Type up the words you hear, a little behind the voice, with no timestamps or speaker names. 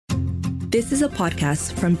This is a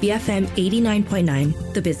podcast from BFM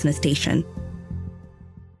 89.9, the business station.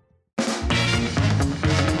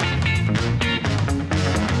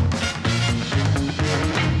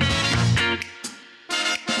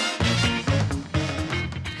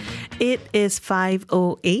 It is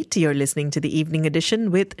 5:08. You're listening to the Evening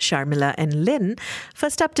Edition with Sharmila and Lynn.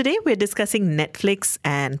 First up today, we're discussing Netflix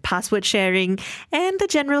and password sharing and the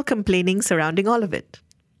general complaining surrounding all of it.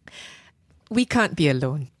 We can't be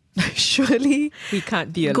alone. Surely we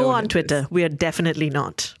can't be alone. Go on Twitter. We are definitely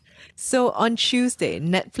not. So on Tuesday,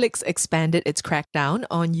 Netflix expanded its crackdown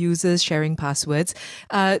on users sharing passwords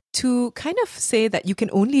to kind of say that you can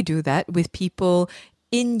only do that with people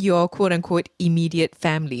in your quote-unquote immediate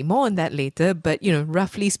family. More on that later, but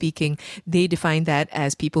roughly speaking, they define that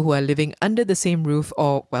as people who are living under the same roof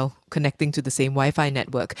or, connecting to the same Wi-Fi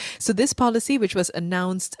network. So this policy, which was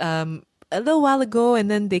announced a little while ago, and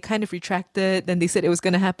then they kind of retracted, then they said it was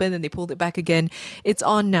going to happen, and they pulled it back again. It's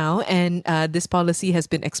on now, and this policy has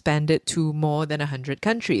been expanded to more than 100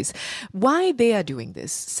 countries. Why they are doing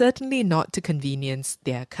this? Certainly not to convenience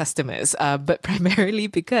their customers, but primarily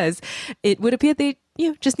because it would appear they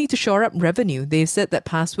just need to shore up revenue. They've said that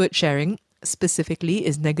password sharing specifically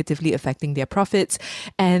is negatively affecting their profits.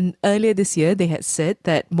 And earlier this year, they had said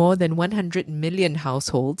that more than 100 million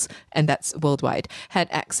households, and that's worldwide, had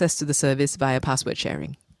access to the service via password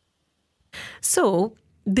sharing. So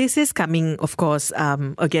this is coming, of course,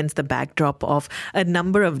 against the backdrop of a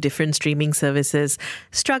number of different streaming services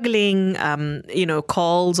struggling,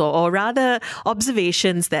 calls or rather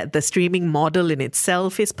observations that the streaming model in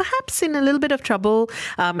itself is perhaps in a little bit of trouble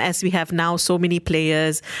as we have now so many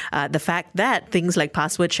players. The fact that things like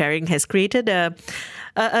password sharing has created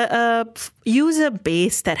a user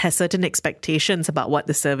base that has certain expectations about what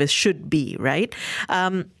the service should be, right?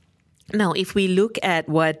 Now, if we look at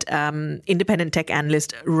what independent tech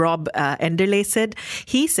analyst Rob Enderle said,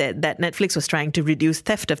 he said that Netflix was trying to reduce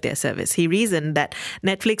theft of their service. He reasoned that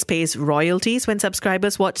Netflix pays royalties when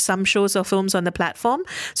subscribers watch some shows or films on the platform.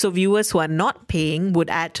 So viewers who are not paying would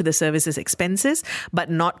add to the service's expenses, but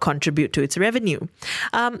not contribute to its revenue.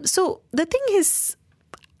 So the thing is,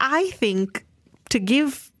 I think to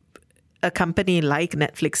give a company like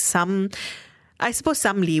Netflix some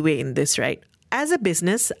leeway in this, right? As a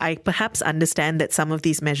business, I perhaps understand that some of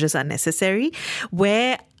these measures are necessary.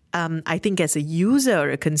 Where I think as a user or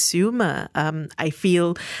a consumer, I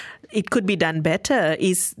feel it could be done better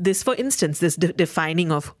is this, for instance, this defining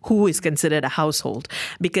of who is considered a household.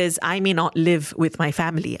 Because I may not live with my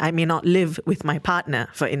family. I may not live with my partner,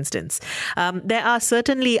 for instance. There are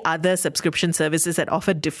certainly other subscription services that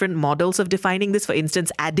offer different models of defining this. For instance,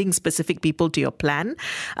 adding specific people to your plan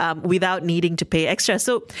without needing to pay extra.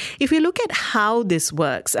 So if you look at how this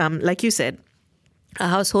works, like you said, a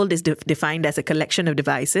household is defined as a collection of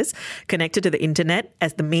devices connected to the internet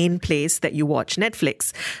as the main place that you watch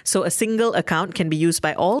Netflix. So a single account can be used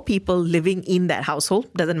by all people living in that household.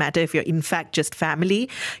 Doesn't matter if you're in fact just family.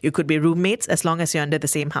 You could be roommates as long as you're under the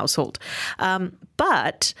same household.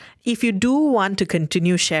 But if you do want to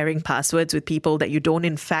continue sharing passwords with people that you don't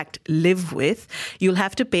in fact live with, you'll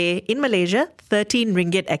have to pay, in Malaysia, 13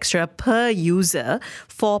 ringgit extra per user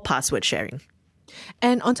for password sharing.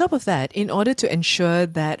 And on top of that, in order to ensure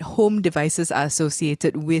that home devices are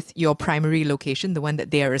associated with your primary location, the one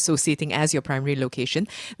that they are associating as your primary location,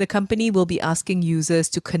 the company will be asking users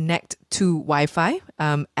to connect to Wi-Fi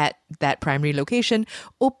at that primary location,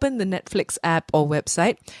 open the Netflix app or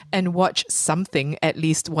website, and watch something at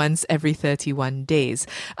least once every 31 days.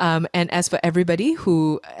 And as for everybody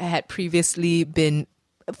who had previously been,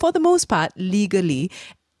 for the most part, legally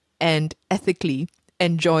and ethically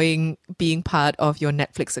enjoying being part of your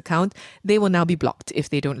Netflix account, they will now be blocked if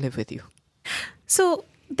they don't live with you. So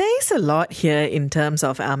there is a lot here in terms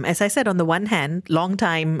of, as I said, on the one hand,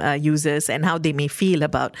 long-time users and how they may feel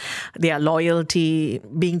about their loyalty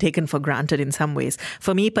being taken for granted in some ways.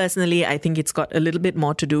 For me personally, I think it's got a little bit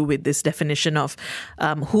more to do with this definition of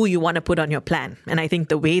who you want to put on your plan. And I think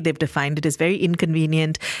the way they've defined it is very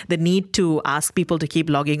inconvenient. The need to ask people to keep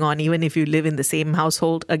logging on, even if you live in the same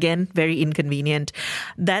household, again, very inconvenient.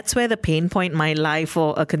 That's where the pain point might lie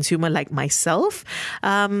for a consumer like myself.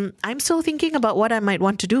 I'm still thinking about what I might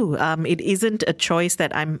want to do. It isn't a choice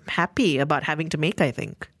that I'm happy about having to make, I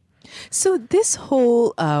think. So this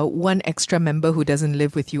whole one extra member who doesn't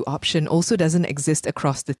live with you option also doesn't exist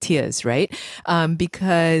across the tiers, right?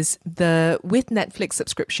 Because with Netflix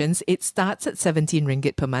subscriptions, it starts at 17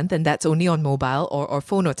 ringgit per month, and that's only on mobile or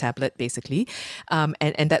phone or tablet, basically.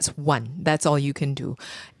 And that's one. That's all you can do.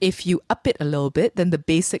 If you up it a little bit, then the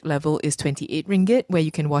basic level is 28 ringgit, where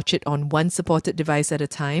you can watch it on one supported device at a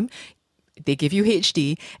time. they give you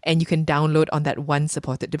HD, and you can download on that one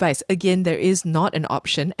supported device. Again, there is not an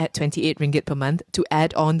option at 28 ringgit per month to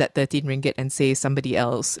add on that 13 ringgit and say somebody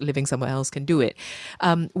else living somewhere else can do it.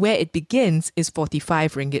 Where it begins is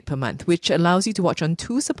 45 ringgit per month, which allows you to watch on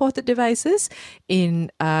 2 supported devices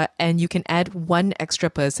and you can add one extra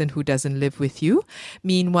person who doesn't live with you.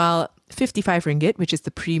 Meanwhile, 55 ringgit, which is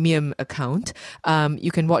the premium account,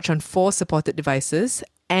 you can watch on 4 supported devices,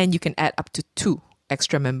 and you can add up to 2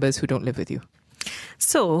 extra members who don't live with you.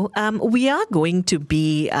 So we are going to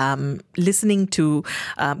be listening to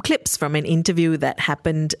clips from an interview that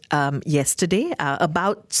happened yesterday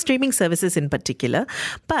about streaming services in particular.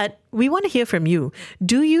 But we want to hear from you.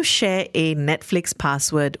 Do you share a Netflix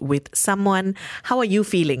password with someone? How are you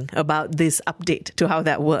feeling about this update to how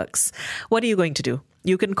that works? What are you going to do?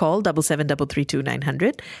 You can call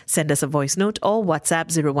 77332900, send us a voice note, or WhatsApp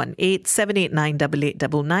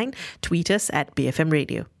 018-789-8899, tweet us at BFM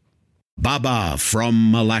Radio. Baba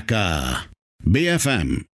from Malacca.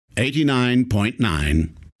 BFM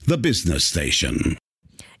 89.9, the business station.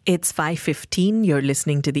 It's 5:15. You're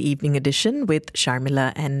listening to the Evening Edition with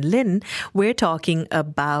Sharmila and Lynn. We're talking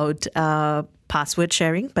about password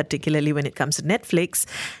sharing, particularly when it comes to Netflix,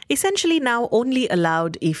 essentially now only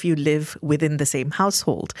allowed if you live within the same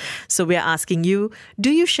household. So we're asking you,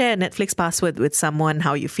 do you share a Netflix password with someone?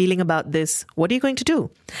 How are you feeling about this? What are you going to do?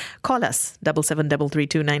 Call us,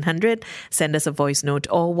 77332900, send us a voice note,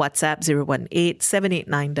 or WhatsApp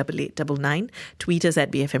 018-789-8899, tweet us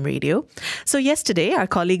at BFM Radio. So yesterday, our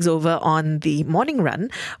colleagues over on the Morning Run,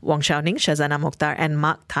 Wong Xiaoning, Shazana Mokhtar, and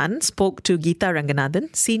Mark Tan spoke to Geeta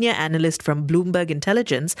Ranganathan, senior analyst from Bloomberg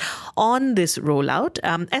Intelligence, on this rollout,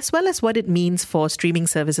 as well as what it means for streaming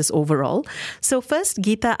services overall. So first,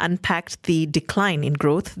 Geeta unpacked the decline in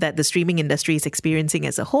growth that the streaming industry is experiencing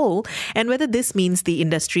as a whole, and whether this means the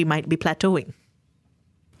industry might be plateauing.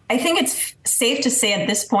 I think it's safe to say at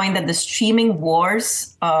this point that the streaming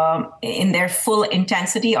wars in their full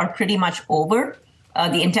intensity are pretty much over.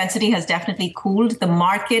 The intensity has definitely cooled. The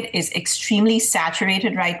market is extremely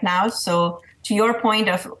saturated right now. So to your point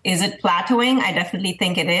of, is it plateauing? I definitely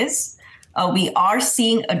think it is. We are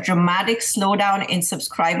seeing a dramatic slowdown in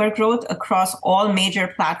subscriber growth across all major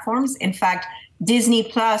platforms. In fact, Disney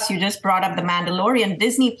Plus, you just brought up The Mandalorian.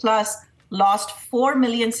 Disney Plus lost 4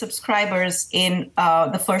 million subscribers in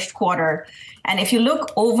the first quarter. And if you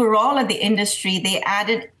look overall at the industry, they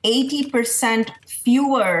added 80%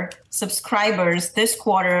 fewer subscribers this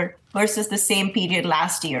quarter versus the same period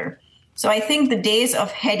last year. So I think the days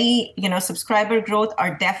of heady, subscriber growth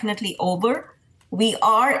are definitely over. We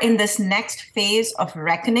are in this next phase of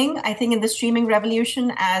reckoning, I think, in the streaming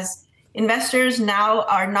revolution, as investors now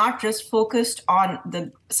are not just focused on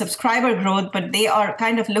the subscriber growth, but they are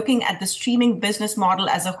kind of looking at the streaming business model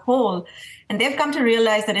as a whole. And they've come to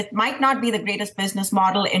realize that it might not be the greatest business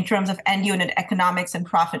model in terms of end unit economics and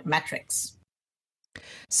profit metrics.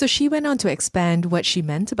 So she went on to expand what she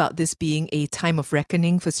meant about this being a time of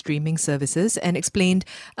reckoning for streaming services and explained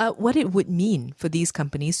what it would mean for these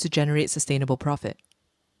companies to generate sustainable profit.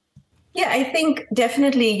 Yeah, I think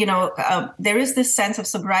definitely, there is this sense of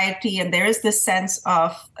sobriety and there is this sense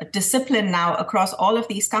of discipline now across all of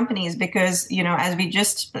these companies because, as we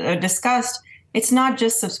just discussed, it's not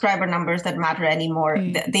just subscriber numbers that matter anymore.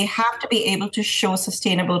 They have to be able to show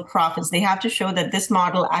sustainable profits. They have to show that this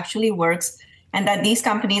model actually works and that these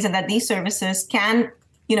companies and that these services can,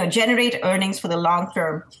 generate earnings for the long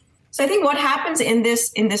term. So I think what happens in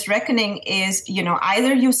this reckoning is,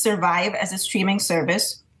 either you survive as a streaming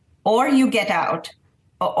service or you get out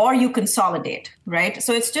or you consolidate, right?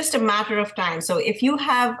 So it's just a matter of time. So if you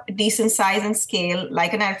have a decent size and scale,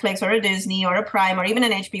 like a Netflix or a Disney or a Prime or even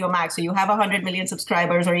an HBO Max, so you have 100 million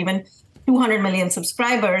subscribers or even 200 million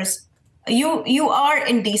subscribers, you are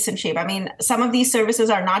in decent shape. I mean, some of these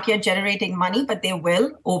services are not yet generating money, but they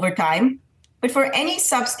will over time. But for any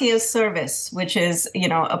subscale service, which is,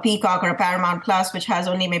 a Peacock or a Paramount Plus, which has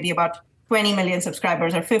only maybe about 20 million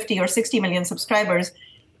subscribers or 50 or 60 million subscribers,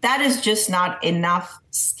 that is just not enough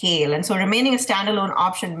scale. And so remaining a standalone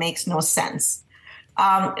option makes no sense.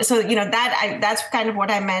 That's kind of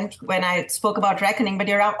what I meant when I spoke about reckoning. But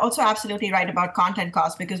you're also absolutely right about content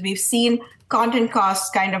costs, because we've seen content costs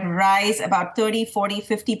kind of rise about 30, 40,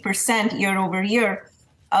 50% year over year.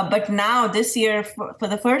 But now this year, for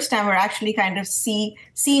the first time, we're actually kind of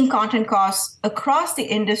seeing content costs across the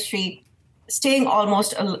industry staying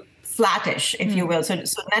almost flattish, if you will. So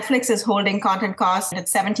Netflix is holding content costs at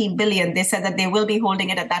 17 billion. They said that they will be holding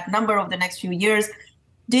it at that number over the next few years.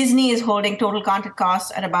 Disney is holding total content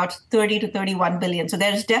costs at about 30 to 31 billion. So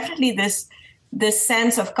there's definitely this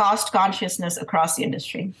sense of cost consciousness across the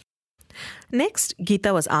industry. Next,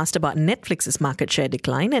 Geeta was asked about Netflix's market share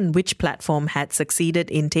decline and which platform had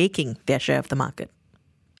succeeded in taking their share of the market.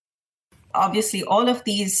 Obviously, all of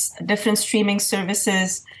these different streaming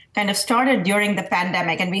services kind of started during the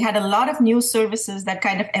pandemic, and we had a lot of new services that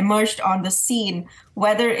kind of emerged on the scene,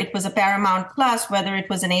 whether it was a Paramount Plus, whether it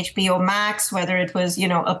was an HBO Max, whether it was,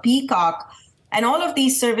 a Peacock. And all of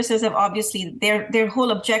these services have obviously, their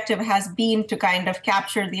whole objective has been to kind of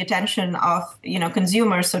capture the attention of,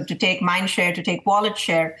 consumers. So to take mind share, to take wallet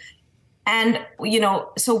share. And,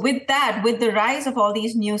 so with that, with the rise of all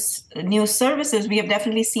these new services, we have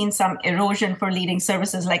definitely seen some erosion for leading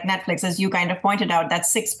services like Netflix, as you kind of pointed out, that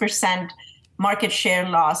 6% market share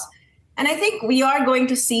loss. And I think we are going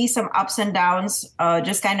to see some ups and downs,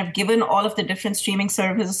 just kind of given all of the different streaming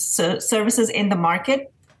services in the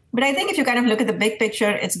market. But I think if you kind of look at the big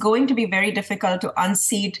picture, it's going to be very difficult to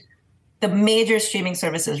unseat the major streaming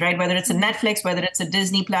services, right? Whether it's a Netflix, whether it's a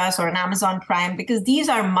Disney Plus or an Amazon Prime, because these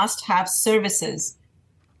are must-have services.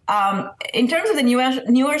 In terms of the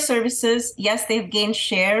newer services, yes, they've gained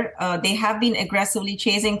share. They have been aggressively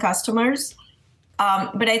chasing customers.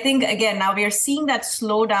 But I think, again, now we are seeing that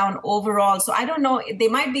slowdown overall. So I don't know, they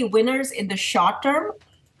might be winners in the short term,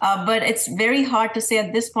 but it's very hard to say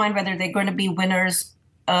at this point whether they're going to be winners,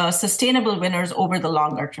 sustainable winners over the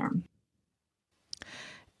longer term.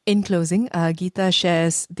 In closing, Geeta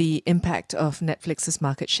shares the impact of Netflix's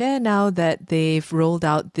market share now that they've rolled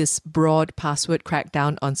out this broad password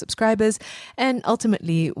crackdown on subscribers and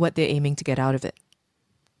ultimately what they're aiming to get out of it.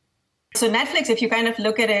 So Netflix, if you kind of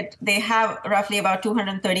look at it, they have roughly about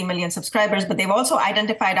 230 million subscribers, but they've also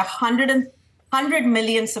identified 100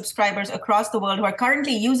 million subscribers across the world who are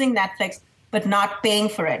currently using Netflix but not paying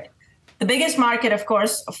for it. The biggest market, of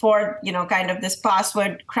course, for, kind of this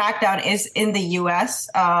password crackdown is in the US.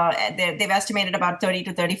 They've estimated about 30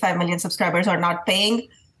 to 35 million subscribers are not paying.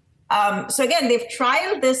 So again, they've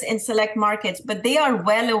trialed this in select markets, but they are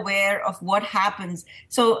well aware of what happens.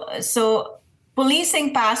 So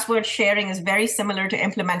policing password sharing is very similar to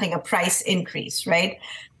implementing a price increase, right?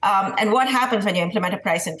 And what happens when you implement a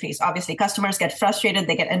price increase? Obviously, customers get frustrated,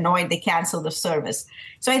 they get annoyed, they cancel the service.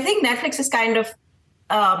 So I think Netflix is kind of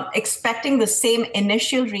expecting the same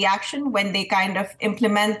initial reaction when they kind of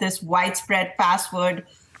implement this widespread password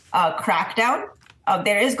crackdown.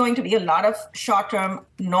 There is going to be a lot of short-term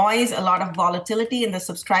noise, a lot of volatility in the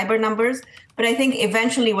subscriber numbers. But I think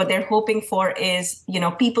eventually what they're hoping for is,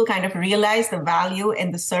 people kind of realize the value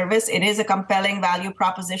in the service. It is a compelling value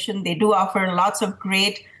proposition. They do offer lots of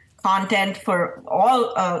great content for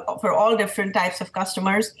all different types of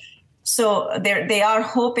customers. So they are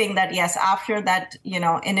hoping that, yes, after that,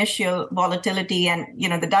 initial volatility and,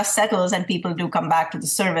 the dust settles and people do come back to the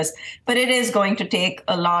service. But it is going to take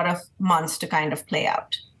a lot of months to kind of play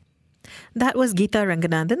out. That was Geeta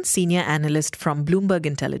Ranganathan, senior analyst from Bloomberg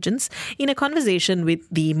Intelligence, in a conversation with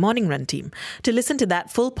the Morning Run team. To listen to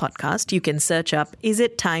that full podcast, you can search up Is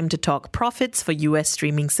It Time to Talk Profits for US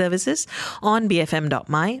Streaming Services on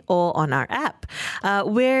bfm.my or on our app.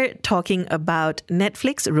 We're talking about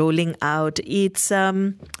Netflix rolling out its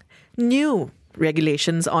new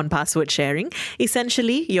regulations on password sharing.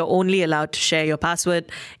 Essentially, you're only allowed to share your password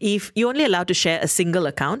if you're only allowed to share a single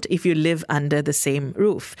account if you live under the same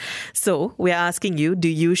roof. So we're asking you, do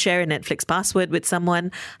you share a Netflix password with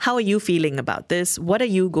someone? How are you feeling about this? What are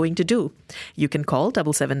you going to do? You can call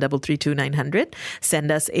 77332900, send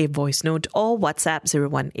us a voice note or WhatsApp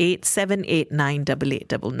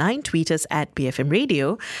 018-789-8899, tweet us at BFM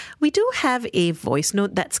Radio. We do have a voice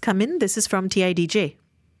note that's come in. This is from TIDJ.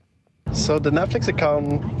 So the Netflix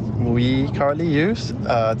account we currently use,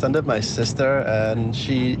 it's under my sister, and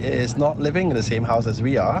she is not living in the same house as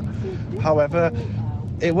we are. However,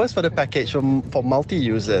 it was for the package for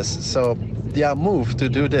multi-users. So their move to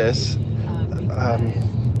do this,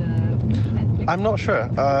 I'm not sure.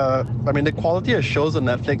 The quality of shows on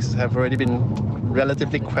Netflix have already been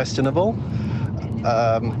relatively questionable.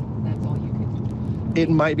 It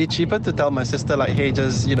might be cheaper to tell my sister, like, hey,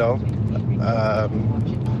 just,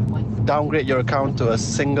 downgrade your account to a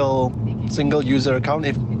single user account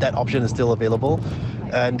if that option is still available.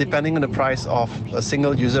 And depending on the price of a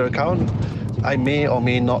single user account, I may or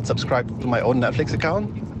may not subscribe to my own Netflix account.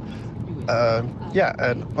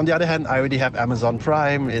 And on the other hand, I already have Amazon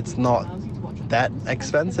Prime. It's not that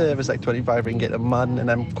expensive. It's like 25 ringgit a month, and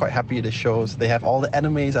I'm quite happy with the shows. They have all the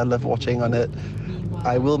animes I love watching on it.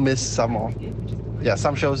 I will miss some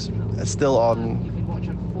shows still on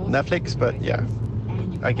Netflix, but yeah,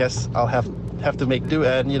 I guess I'll have to make do,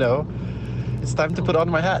 and it's time to put on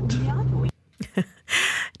my hat.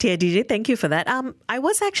 TIDJ, thank you for that. I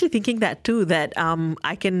was actually thinking that too, that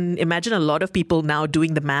I can imagine a lot of people now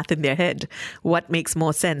doing the math in their head. What makes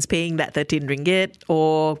more sense, paying that 13 ringgit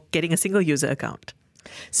or getting a single user account?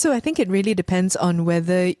 So I think it really depends on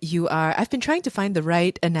whether you are... I've been trying to find the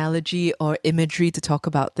right analogy or imagery to talk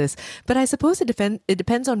about this, but I suppose it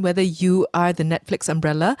depends on whether you are the Netflix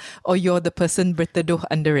umbrella or you're the person berteduh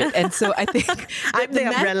under it. And so I think... I'm the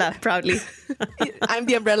umbrella, proudly. I'm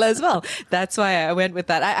the umbrella as well. That's why I went with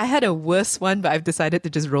that. I had a worse one, but I've decided to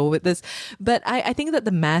just roll with this. But I think that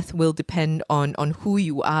the math will depend on who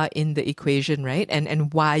you are in the equation, right?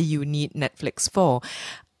 And why you need Netflix for.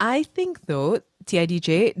 I think, though,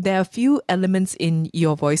 TIDJ, there are a few elements in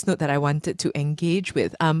your voice note that I wanted to engage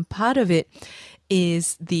with. Part of it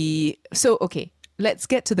is let's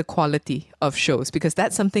get to the quality of shows, because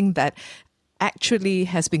that's something that actually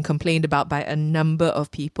has been complained about by a number of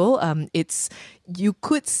people. You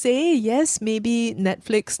could say, yes, maybe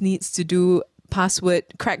Netflix needs to do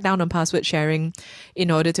crack down on password sharing in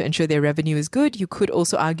order to ensure their revenue is good. You could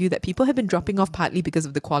also argue that people have been dropping off partly because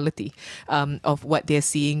of the quality of what they're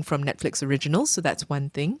seeing from Netflix originals. So that's one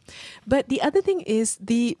thing. But the other thing is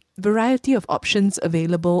the variety of options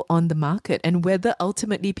available on the market and whether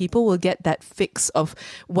ultimately people will get that fix of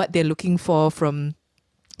what they're looking for from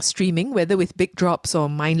streaming, whether with big drops or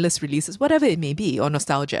mindless releases, whatever it may be, or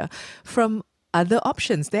nostalgia, from other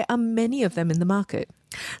options. There are many of them in the market.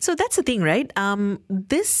 So that's the thing, right?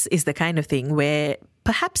 This is the kind of thing where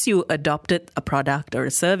perhaps you adopted a product or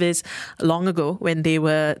a service long ago when they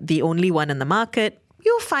were the only one in the market.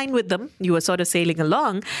 You were fine with them. You were sort of sailing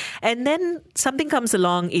along. And then something comes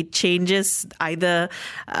along. It changes either.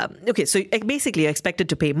 So basically you're expected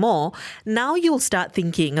to pay more. Now you'll start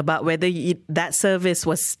thinking about whether that service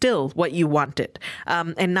was still what you wanted.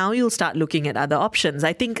 And now you'll start looking at other options.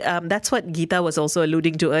 I think that's what Geeta was also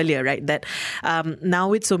alluding to earlier, right? That now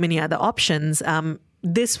with so many other options,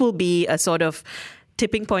 this will be a sort of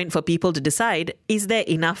tipping point for people to decide, is there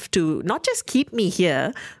enough to not just keep me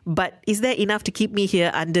here, but is there enough to keep me here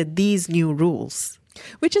under these new rules?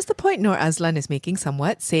 Which is the point Noor Azlan is making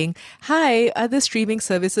somewhat, saying, hi, other streaming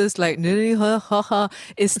services like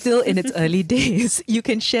is still in its early days. You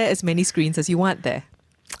can share as many screens as you want there.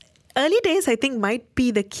 Early days, I think, might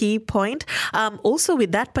be the key point. Also,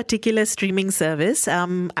 with that particular streaming service...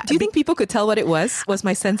 Do you think people could tell what it was? Was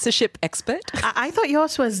my censorship expert? I thought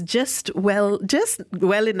yours was just well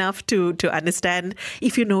enough to understand.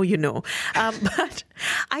 If you know, you know. But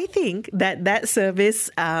I think that service...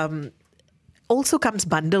 also comes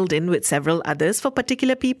bundled in with several others for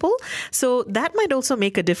particular people. So that might also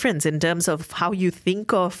make a difference in terms of how you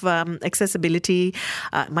think of accessibility.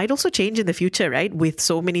 Might also change in the future, right? With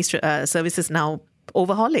so many services now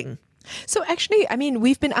overhauling. So actually, I mean,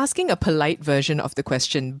 we've been asking a polite version of the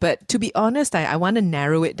question, but to be honest, I want to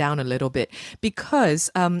narrow it down a little bit because,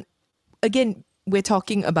 again, we're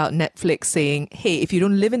talking about Netflix saying, hey, if you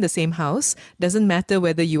don't live in the same house, doesn't matter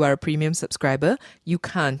whether you are a premium subscriber, you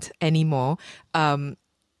can't anymore.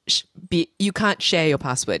 You can't share your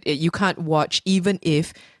password. You can't watch even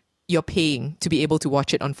if you're paying to be able to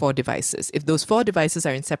watch it on 4 devices. If those 4 devices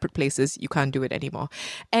are in separate places, you can't do it anymore.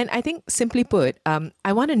 And I think, simply put,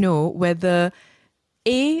 I want to know whether,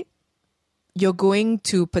 A, you're going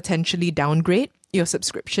to potentially downgrade your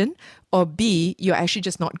subscription, or B, you're actually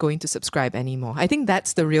just not going to subscribe anymore. I think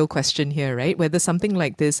that's the real question here, right? Whether something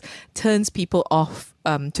like this turns people off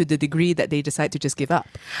to the degree that they decide to just give up.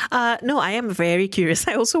 No, I am very curious.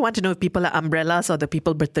 I also want to know if people are umbrellas or the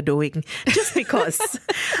people berteduhing, just because.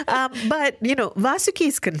 But, Vasuki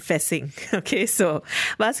is confessing. Okay, so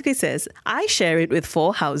Vasuki says, I share it with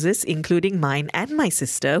 4 houses, including mine and my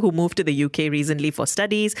sister, who moved to the UK recently for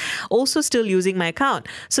studies, also still using my account.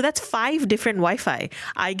 So that's 5 different Wi-Fi.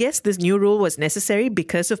 I guess this new rule was necessary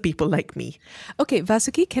because of people like me. Okay,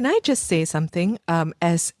 Vasuki, can I just say something?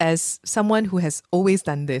 As someone who has always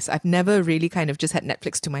done this, I've never really kind of just had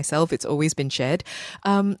Netflix to myself. It's always been shared.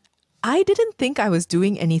 I didn't think I was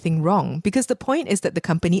doing anything wrong because the point is that the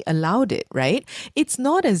company allowed it, right? It's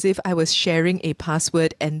not as if I was sharing a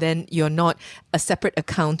password and then you're not a separate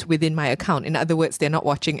account within my account. In other words, they're not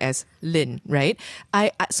watching as Lynn, right?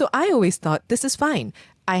 So I always thought this is fine.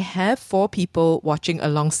 I have 4 people watching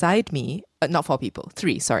alongside me. Not 4 people,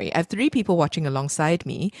 3, sorry. I have 3 people watching alongside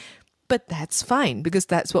me. But that's fine because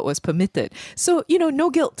that's what was permitted. So, no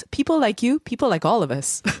guilt. People like you, people like all of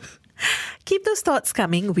us. Keep those thoughts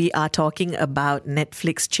coming. We are talking about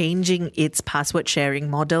Netflix changing its password sharing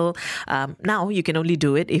model. Now, you can only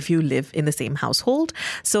do it if you live in the same household.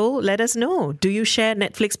 So let us know. Do you share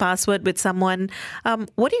Netflix password with someone?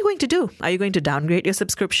 What are you going to do? Are you going to downgrade your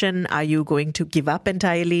subscription? Are you going to give up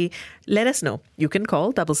entirely? Let us know. You can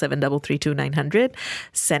call 77332900,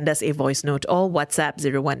 send us a voice note or WhatsApp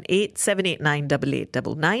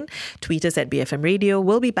 018-789-8899. Tweet us at BFM Radio.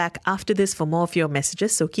 We'll be back after this for more of your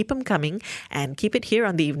messages, so keep them coming and keep it here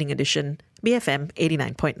on the Evening Edition, BFM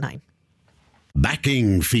 89.9.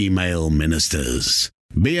 Backing female ministers.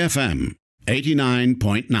 BFM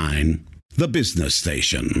 89.9, the business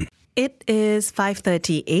station. It is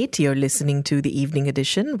 5:38. You're listening to the Evening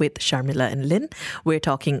Edition with Sharmila and Lynn. We're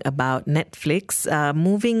talking about Netflix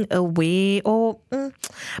moving away or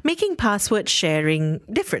making password sharing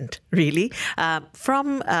different, really.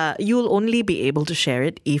 You'll only be able to share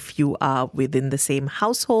it if you are within the same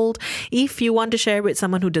household. If you want to share it with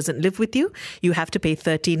someone who doesn't live with you, you have to pay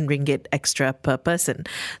 13 ringgit extra per person.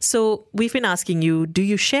 So we've been asking you, do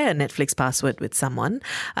you share a Netflix password with someone?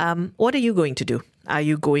 What are you going to do? Are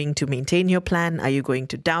you going to maintain your plan? Are you going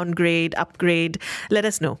to downgrade, upgrade? Let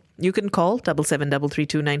us know. You can call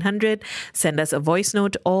 77332900, send us a voice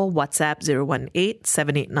note or WhatsApp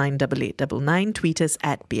 018-789-8899, tweet us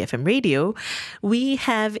at BFM Radio. We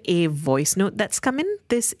have a voice note that's come in.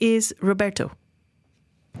 This is Roberto.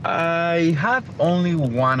 I have only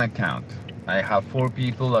one account. I have 4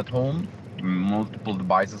 people at home, multiple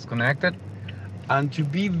devices connected. And to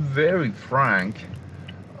be very frank,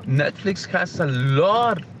 Netflix has a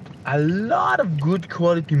lot of good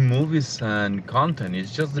quality movies and content.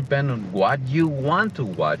 It's just depend on what you want to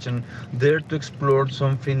watch and dare to explore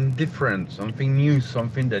something different, something new,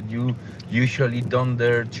 something that you usually don't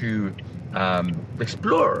dare to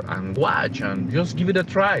explore and watch, and just give it a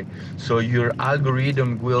try. So your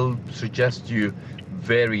algorithm will suggest you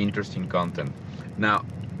very interesting content. Now,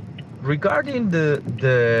 regarding the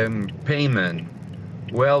payment,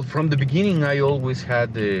 well, from the beginning, I always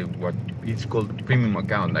had what is called the premium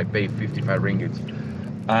account. I pay 55 ringgit.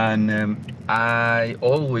 And I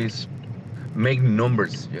always make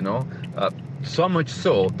numbers, so much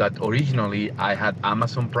so that originally I had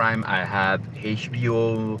Amazon Prime, I had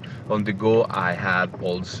HBO on the go, I had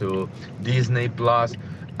also Disney Plus,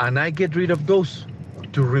 and I get rid of those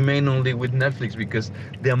to remain only with Netflix, because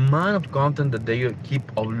the amount of content that they keep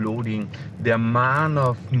uploading, the amount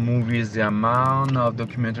of movies, the amount of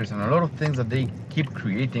documentaries, and a lot of things that they keep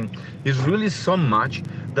creating is really so much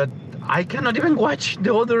that I cannot even watch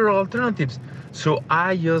the other alternatives. So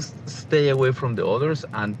I just stay away from the others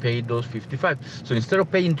and pay those 55. So instead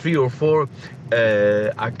of paying 3 or 4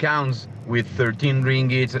 accounts with 13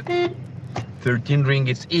 ringgits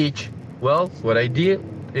each, well, what I did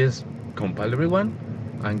is compile everyone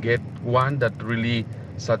and get one that really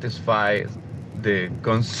satisfies the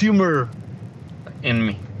consumer in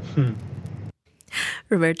me.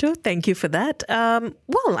 Roberto, thank you for that.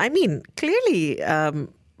 Well, I mean, clearly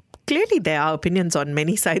there are opinions on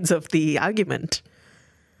many sides of the argument.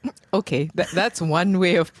 Okay, that's one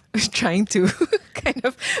way of trying to kind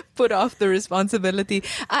of put off the responsibility.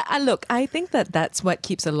 I think that's what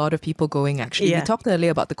keeps a lot of people going, actually. Yeah. We talked earlier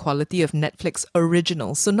about the quality of Netflix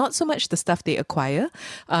originals. So not so much the stuff they acquire,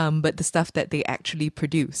 but the stuff that they actually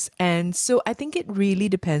produce. And so I think it really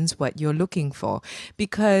depends what you're looking for.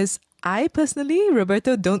 Because I personally,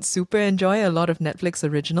 Roberto, don't super enjoy a lot of Netflix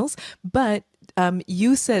originals, but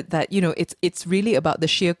you said that, it's really about the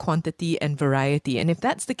sheer quantity and variety. And if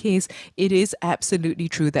that's the case, it is absolutely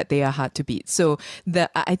true that they are hard to beat. So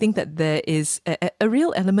I think that there is a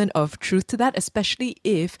real element of truth to that, especially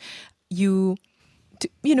if you,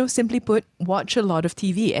 simply put, watch a lot of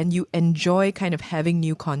TV and you enjoy kind of having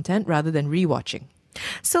new content rather than rewatching.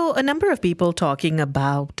 So a number of people talking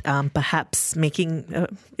about perhaps making,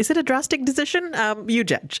 is it a drastic decision? You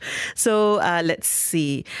judge. So let's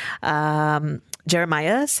see.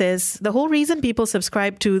 Jeremiah says, the whole reason people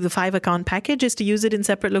subscribe to the 5-account package is to use it in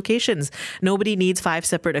separate locations. Nobody needs 5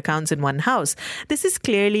 separate accounts in one house. This is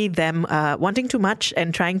clearly them wanting too much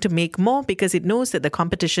and trying to make more because it knows that the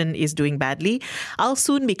competition is doing badly. I'll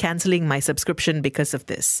soon be cancelling my subscription because of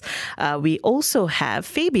this. We also have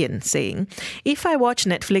Fabian saying, if I watch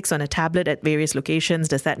Netflix on a tablet at various locations,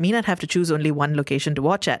 does that mean I'd have to choose only one location to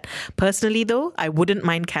watch at? Personally, though, I wouldn't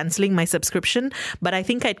mind cancelling my subscription, but I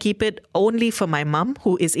think I'd keep it only for my mum,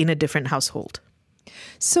 who is in a different household.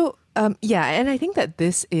 So, and I think that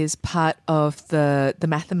this is part of the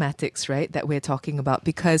mathematics, right, that we're talking about.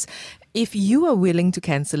 Because if you are willing to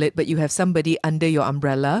cancel it, but you have somebody under your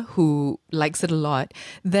umbrella who likes it a lot,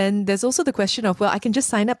 then there's also the question of, well, I can just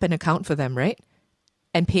sign up an account for them, right?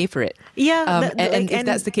 and pay for it. Yeah. And if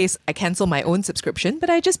that's the case, I cancel my own subscription, but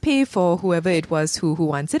I just pay for whoever it was who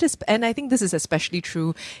wants it. And I think this is especially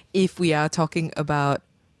true if we are talking about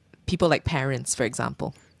people like parents, for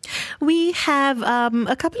example. We have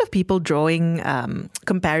a couple of people drawing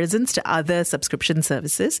comparisons to other subscription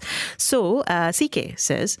services. So CK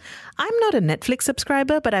says, I'm not a Netflix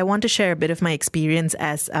subscriber, but I want to share a bit of my experience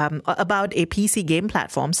as about a PC game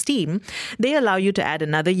platform, Steam. They allow you to add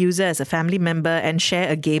another user as a family member and share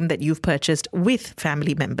a game that you've purchased with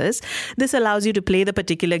family members. This allows you to play the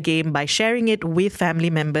particular game by sharing it with family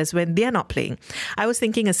members when they're not playing. I was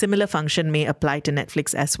thinking a similar function may apply to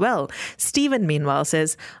Netflix as well. Steven, meanwhile,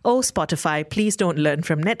 says, oh, Spotify, please don't learn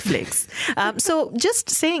from Netflix. So just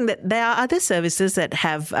saying that there are other services that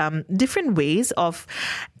have different ways of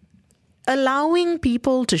allowing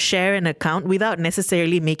people to share an account without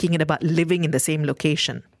necessarily making it about living in the same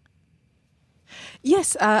location.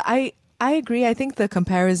 Yes, I agree. I think the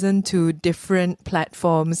comparison to different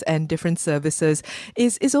platforms and different services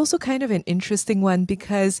is also kind of an interesting one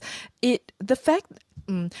because I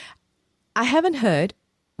haven't heard,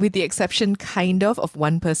 with the exception kind of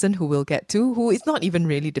one person who we'll get to, who is not even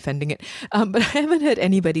really defending it, but I haven't heard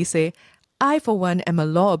anybody say, I, for one, am a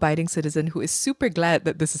law-abiding citizen who is super glad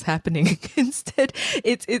that this is happening. Instead,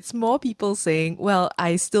 it's more people saying, well,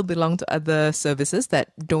 I still belong to other services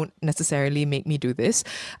that don't necessarily make me do this,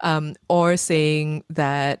 or saying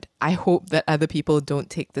that I hope that other people don't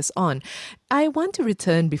take this on. I want to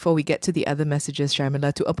return, before we get to the other messages,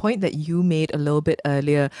 Sharmila, to a point that you made a little bit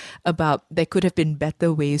earlier about there could have been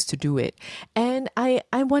better ways to do it. And I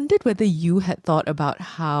wondered whether you had thought about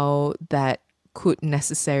how that could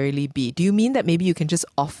necessarily be. Do you mean that maybe you can just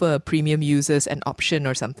offer premium users an option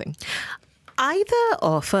or something? Either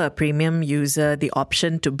offer a premium user the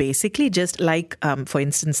option to basically just like, for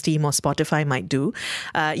instance, Steam or Spotify might do,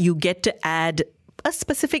 you get to add a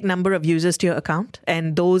specific number of users to your account,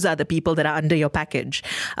 and those are the people that are under your package.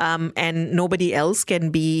 And nobody else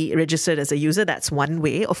can be registered as a user. That's one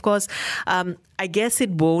way. Of course, I guess it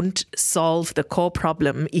won't solve the core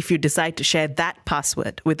problem if you decide to share that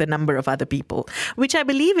password with a number of other people, which I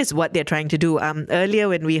believe is what they're trying to do. Earlier,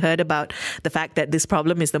 when we heard about the fact that this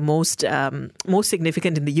problem is the most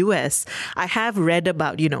significant in the US, I have read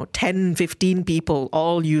about, 10, 15 people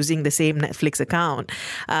all using the same Netflix account.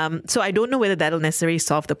 So I don't know whether that'll necessarily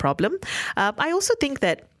solve the problem. I also think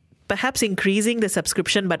that perhaps increasing the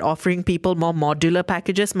subscription but offering people more modular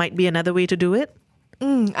packages might be another way to do it.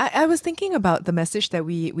 I was thinking about the message that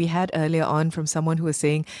we had earlier on from someone who was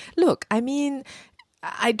saying, look, I mean,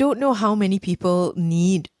 I don't know how many people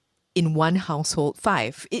need in one household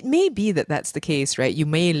 5. It may be that that's the case, right? You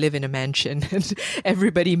may live in a mansion and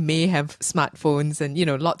everybody may have smartphones and,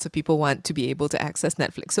 lots of people want to be able to access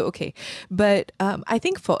Netflix. So, okay. But I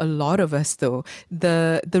think for a lot of us, though,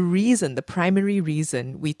 the primary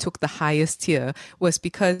reason we took the highest tier was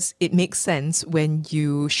because it makes sense when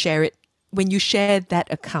you share that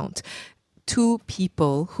account to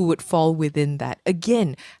people who would fall within that.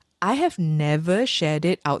 Again, I have never shared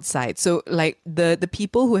it outside. So like the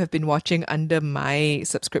people who have been watching under my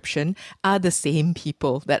subscription are the same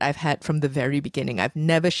people that I've had from the very beginning. I've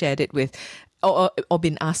never shared it with or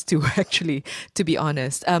been asked to, actually, to be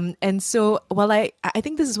honest. And so while I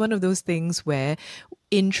think this is one of those things where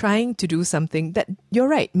in trying to do something that, you're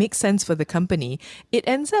right, makes sense for the company, it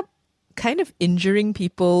ends up kind of injuring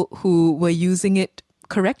people who were using it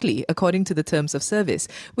correctly according to the terms of service,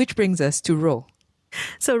 which brings us to Ro.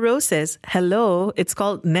 So Ro says, hello, it's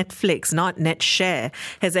called Netflix, not NetShare.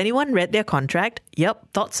 Has anyone read their contract?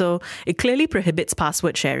 Yep, thought so. It clearly prohibits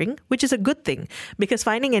password sharing, which is a good thing because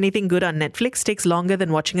finding anything good on Netflix takes longer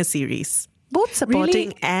than watching a series. Both supporting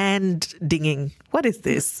Really? And dinging. What is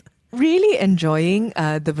this? Really enjoying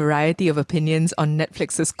the variety of opinions on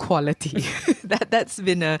Netflix's quality. That's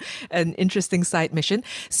been an interesting side mission.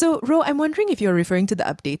 So, Ro, I'm wondering if you're referring to the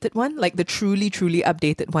updated one, like the truly, truly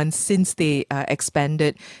updated one since they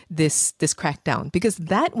expanded this crackdown, because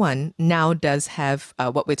that one now does have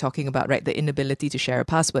what we're talking about, right? The inability to share a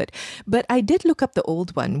password. But I did look up the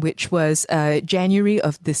old one, which was January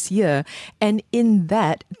of this year. And in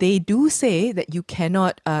that, they do say that you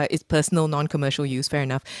cannot, it's personal, non-commercial use, fair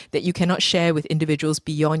enough, that you cannot share with individuals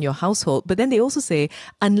beyond your household. But then they also say,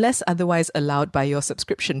 unless otherwise allowed by your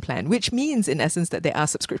subscription plan, which means in essence that there are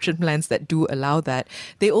subscription plans that do allow that.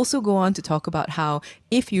 They also go on to talk about how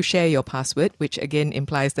if you share your password, which again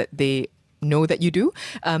implies that they know that you do.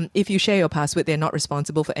 If you share your password, they're not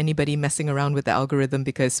responsible for anybody messing around with the algorithm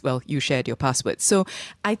because, well, you shared your password. So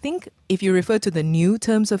I think if you refer to the new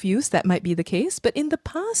terms of use, that might be the case. But in the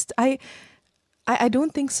past, I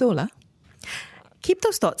don't think so, lah. keep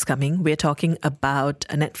those thoughts coming. We're talking about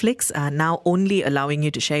Netflix now only allowing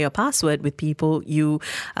you to share your password with people you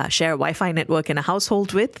share a Wi-Fi network in a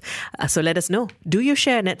household with. So let us know. Do you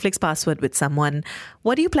share a Netflix password with someone?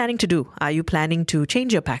 What are you planning to do? Are you planning to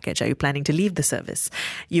change your package? Are you planning to leave the service?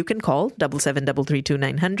 You can call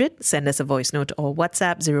 77332900, send us a voice note or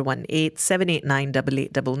WhatsApp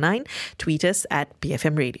 018-789-8899, tweet us at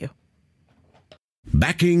BFM Radio.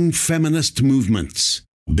 Backing feminist movements.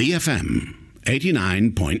 BFM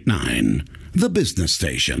 89.9, the business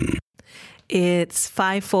station. It's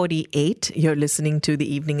 5:48. You're listening to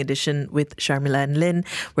the evening edition with Sharmila and Lynn.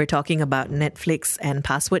 We're talking about Netflix and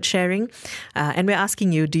password sharing. And we're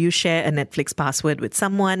asking you, do you share a Netflix password with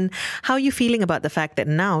someone? How are you feeling about the fact that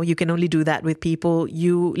now you can only do that with people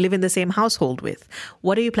you live in the same household with?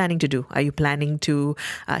 What are you planning to do? Are you planning to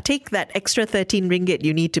take that extra 13 ringgit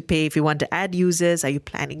you need to pay if you want to add users? Are you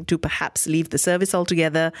planning to perhaps leave the service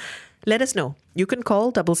altogether? Let us know. You can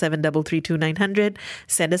call 77332900,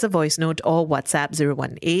 send us a voice note or WhatsApp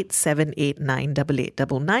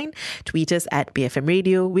 018-789-8899. Tweet us at BFM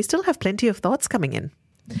Radio. We still have plenty of thoughts coming in.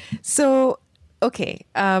 So, okay,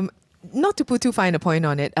 not to put too fine a point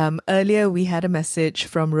on it. Earlier we had a message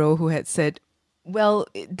from Ro who had said, well,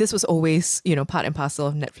 this was always, part and parcel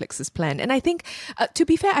of Netflix's plan. And I think, to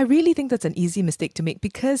be fair, I really think that's an easy mistake to make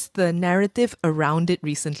because the narrative around it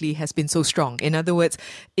recently has been so strong. In other words,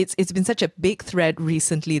 it's been such a big thread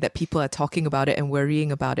recently that people are talking about it and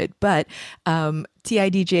worrying about it. But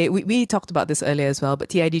TIDJ, we talked about this earlier as well, but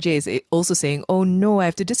TIDJ is also saying, oh no, I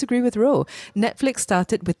have to disagree with Ro. Netflix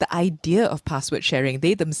started with the idea of password sharing.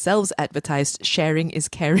 They themselves advertised sharing is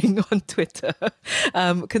caring on Twitter.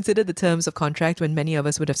 Consider the terms of contract when many of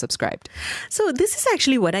us would have subscribed. So this is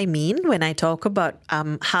actually what I mean when I talk about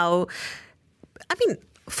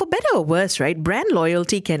for better or worse, right? Brand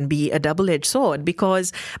loyalty can be a double-edged sword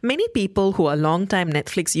because many people who are long-time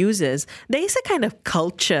Netflix users, there is a kind of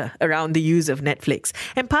culture around the use of Netflix.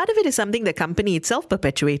 And part of it is something the company itself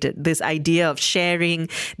perpetuated, this idea of sharing,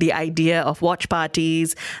 the idea of watch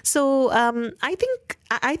parties. So I think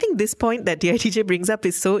this point that TITJ brings up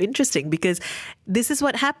is so interesting because this is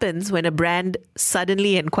what happens when a brand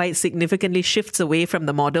suddenly and quite significantly shifts away from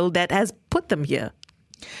the model that has put them here.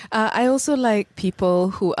 I also like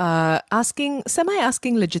people who are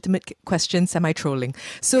semi-asking legitimate questions, semi-trolling.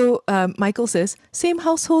 So Michael says, same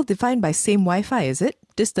household defined by same Wi-Fi, is it?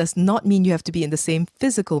 This does not mean you have to be in the same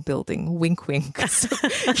physical building. Wink, wink. So,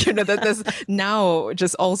 there's now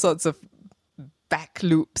just all sorts of back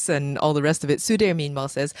loops and all the rest of it. Sudhir, meanwhile,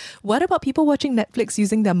 says, what about people watching Netflix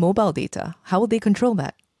using their mobile data? How will they control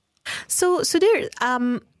that? So, Sudhir,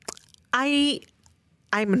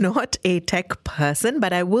 I'm not a tech person,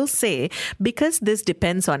 but I will say because this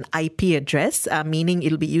depends on IP address, meaning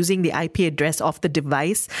it'll be using the IP address of the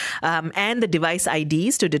device and the device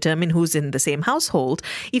IDs to determine who's in the same household.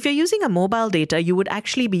 If you're using a mobile data, you would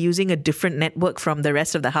actually be using a different network from the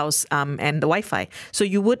rest of the house and the Wi-Fi. So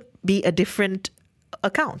you would be a different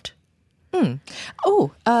account.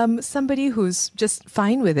 Somebody who's just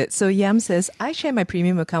fine with it. So Yam says, I share my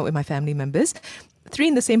premium account with my family members. 3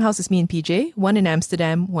 in the same house as me and PJ, 1 in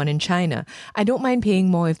Amsterdam, 1 in China. I don't mind paying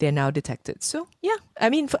more if they're now detected. So, yeah,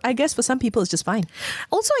 I guess for some people it's just fine.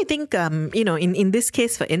 Also, I think, in this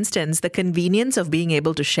case, for instance, the convenience of being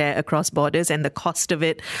able to share across borders and the cost of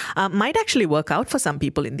it might actually work out for some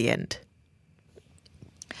people in the end.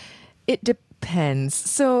 It depends.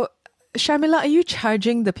 So, Sharmila, are you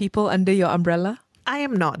charging the people under your umbrella? I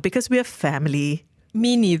am not because we are family.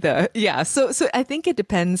 Me neither. Yeah. So I think it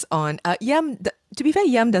depends on Yam. To be fair,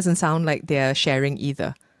 Yam doesn't sound like they're sharing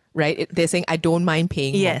either, right? They're saying, I don't mind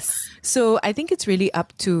paying more. Yes. So I think it's really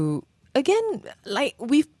up to, again, like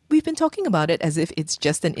we've been talking about it as if it's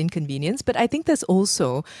just an inconvenience, but I think there's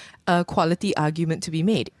also a quality argument to be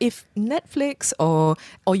made. If Netflix or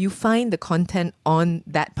you find the content on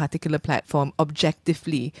that particular platform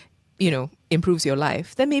objectively, improves your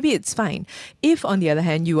life, then maybe it's fine. If, on the other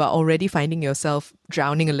hand, you are already finding yourself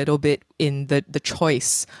drowning a little bit in the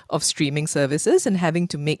choice of streaming services and having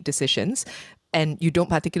to make decisions, and you don't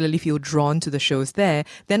particularly feel drawn to the shows there,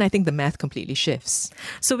 then I think the math completely shifts.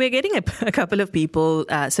 So we're getting a couple of people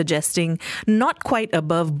suggesting not quite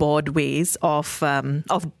above board ways of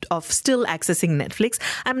still accessing Netflix.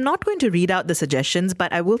 I'm not going to read out the suggestions,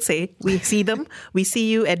 but I will say we see them. We see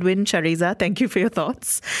you, Edwin, Chariza. Thank you for your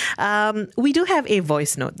thoughts. We do have a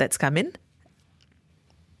voice note that's come in.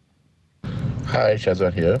 Hi,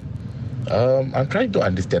 Shazwan here. I'm trying to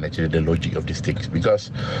understand actually the logic of these things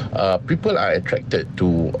because people are attracted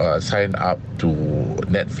to sign up to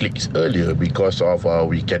Netflix earlier because of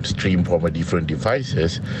we can stream from different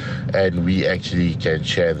devices and we actually can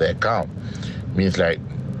share the account. Means like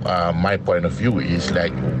my point of view is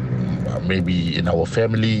like maybe in our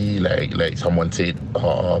family, like someone said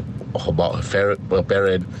about a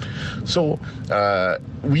parent. So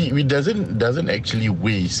we doesn't actually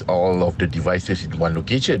waste all of the devices in one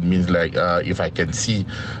location. Means like if I can see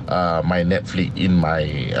my Netflix in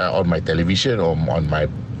my on my television or on my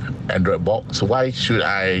Android box, why should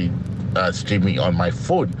I stream it on my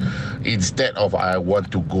phone instead of I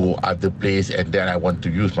want to go other place and then I want to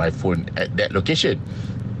use my phone at that location?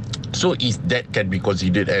 So is that can be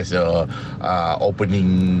considered as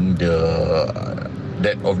opening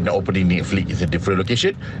opening Netflix is a different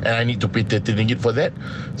location and I need to pay 13 ringgit for that?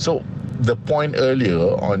 So the point earlier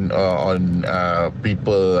on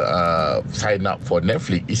people sign up for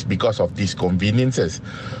Netflix is because of these conveniences.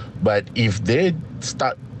 But if they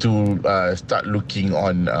start looking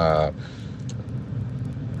on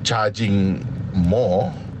charging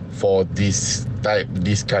more for this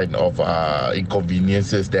kind of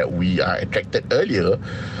inconveniences that we are attracted earlier,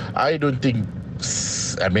 I don't think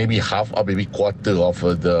maybe half or maybe quarter of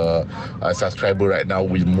the subscriber right now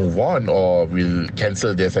will move on or will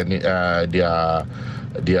cancel their Netflix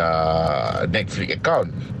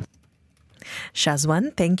account.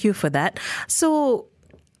 Shazwan, thank you for that. So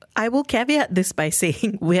I will caveat this by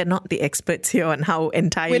saying we're not the experts here on how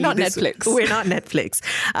entirely... We're not Netflix. We're not Netflix.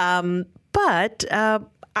 But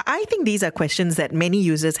I think these are questions that many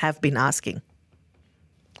users have been asking.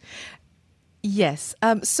 Yes.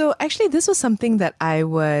 So actually, this was something that I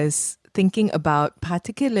was thinking about,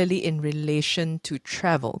 particularly in relation to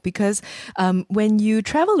travel, because when you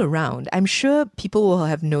travel around, I'm sure people will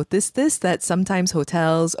have noticed this, that sometimes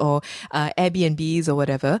hotels or Airbnbs or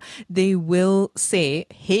whatever, they will say,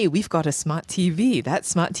 hey, we've got a smart TV. That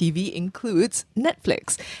smart TV includes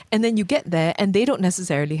Netflix. And then you get there and they don't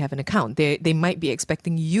necessarily have an account. They might be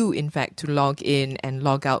expecting you, in fact, to log in and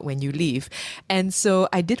log out when you leave. And so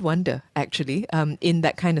I did wonder, actually, in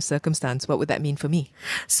that kind of circumstance, what would that mean for me?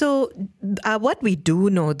 So what we do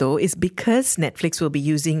know, though, is because Netflix will be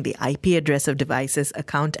using the IP address of devices,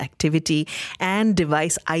 account activity, and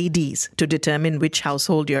device IDs to determine which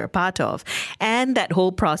household you're a part of. And that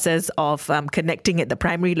whole process of connecting at the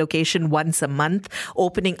primary location once a month,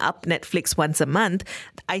 opening up Netflix once a month,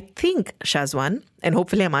 I think, Shazwan, and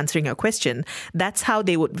hopefully I'm answering your question, that's how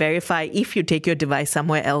they would verify if you take your device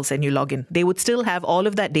somewhere else and you log in. They would still have all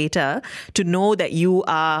of that data to know that you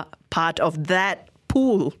are part of that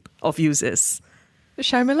pool of users.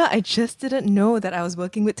 Sharmila, I just didn't know that I was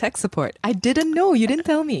working with tech support. I didn't know. You didn't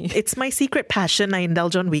tell me. It's my secret passion. I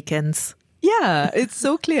indulge on weekends. Yeah, it's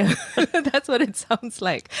so clear. That's what it sounds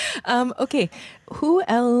like. Okay, who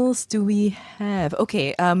else do we have?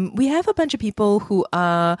 Okay, we have a bunch of people who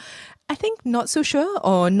are, I think, not so sure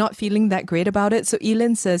or not feeling that great about it. So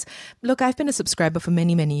Elin says, look, I've been a subscriber for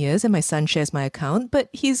many, many years and my son shares my account, but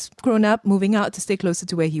he's grown up, moving out to stay closer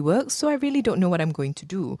to where he works, so I really don't know what I'm going to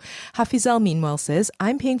do. Hafizal, meanwhile, says,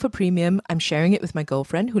 I'm paying for premium. I'm sharing it with my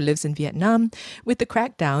girlfriend who lives in Vietnam. With the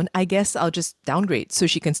crackdown, I guess I'll just downgrade so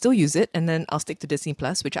she can still use it, and then I'll stick to Disney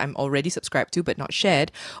Plus, which I'm already subscribed to but not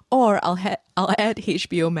shared, or I'll add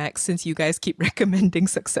HBO Max since you guys keep recommending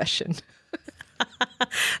Succession.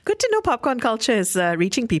 Good to know popcorn culture is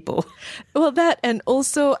reaching people. Well, that, and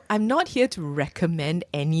also I'm not here to recommend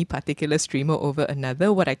any particular streamer over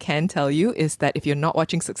another. What I can tell you is that if you're not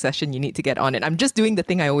watching Succession, you need to get on it. I'm just doing the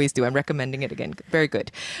thing I always do. I'm recommending it again. Very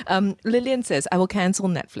good. Lillian says, I will cancel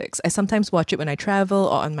Netflix. I sometimes watch it when I travel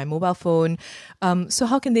or on my mobile phone. So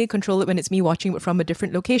how can they control it when it's me watching it from a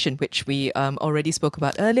different location, which we already spoke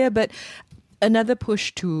about earlier, but another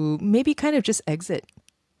push to maybe kind of just exit.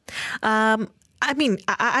 I mean,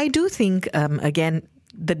 I do think, again,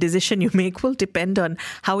 the decision you make will depend on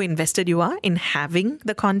how invested you are in having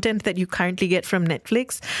the content that you currently get from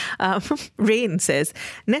Netflix. Rain says,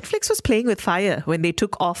 Netflix was playing with fire when they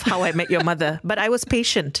took off How I Met Your Mother, but I was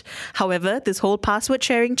patient. However, this whole password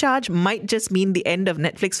sharing charge might just mean the end of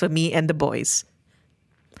Netflix for me and the boys.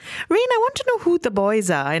 Rain, I want to know who the boys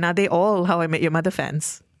are, and are they all How I Met Your Mother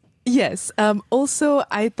fans? Yes. Also,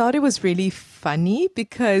 I thought it was really funny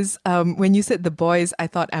because when you said the boys, I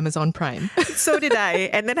thought Amazon Prime. So did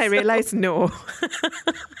I. And then I realized no.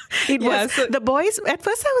 It was the boys. At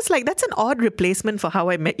first I was like, that's an odd replacement for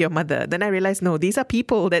How I Met Your Mother. Then I realized, no, these are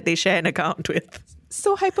people that they share an account with.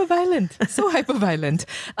 So hyper-violent. So hyper-violent.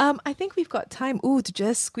 I think we've got time to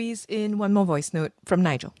just squeeze in one more voice note from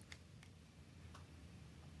Nigel.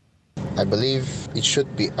 I believe it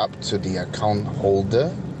should be up to the account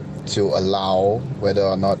holder to allow whether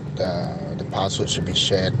or not the password should be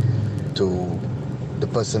shared to the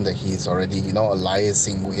person that he's already,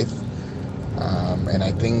 liaising with. And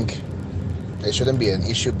I think there shouldn't be an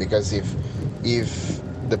issue because if if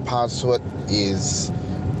the password is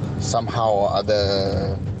somehow or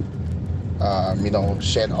other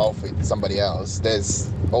shared off with somebody else, there's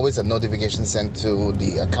always a notification sent to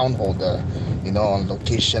the account holder, on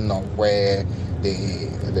location of where the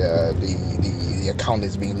account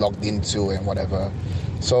is being logged into and whatever.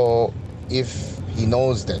 So if he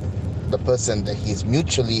knows that the person that he's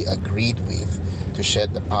mutually agreed with to share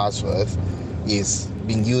the password is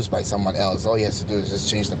being used by someone else, all he has to do is just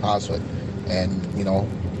change the password, and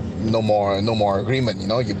no more agreement.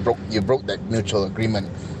 You broke that mutual agreement.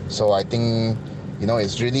 So I think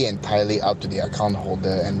it's really entirely up to the account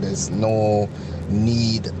holder, and there's no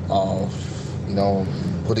need of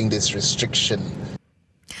putting this restriction.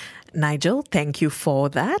 Nigel, thank you for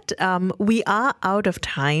that. We are out of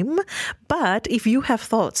time, but if you have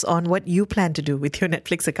thoughts on what you plan to do with your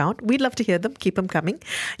Netflix account, we'd love to hear them. Keep them coming.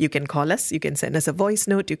 You can call us, you can send us a voice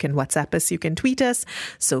note, you can WhatsApp us, you can tweet us.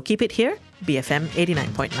 So keep it here, BFM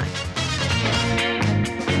 89.9.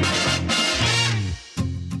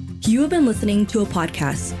 You have been listening to a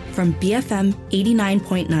podcast from BFM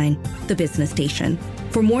 89.9, the business station.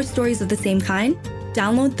 For more stories of the same kind,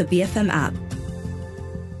 download the BFM app.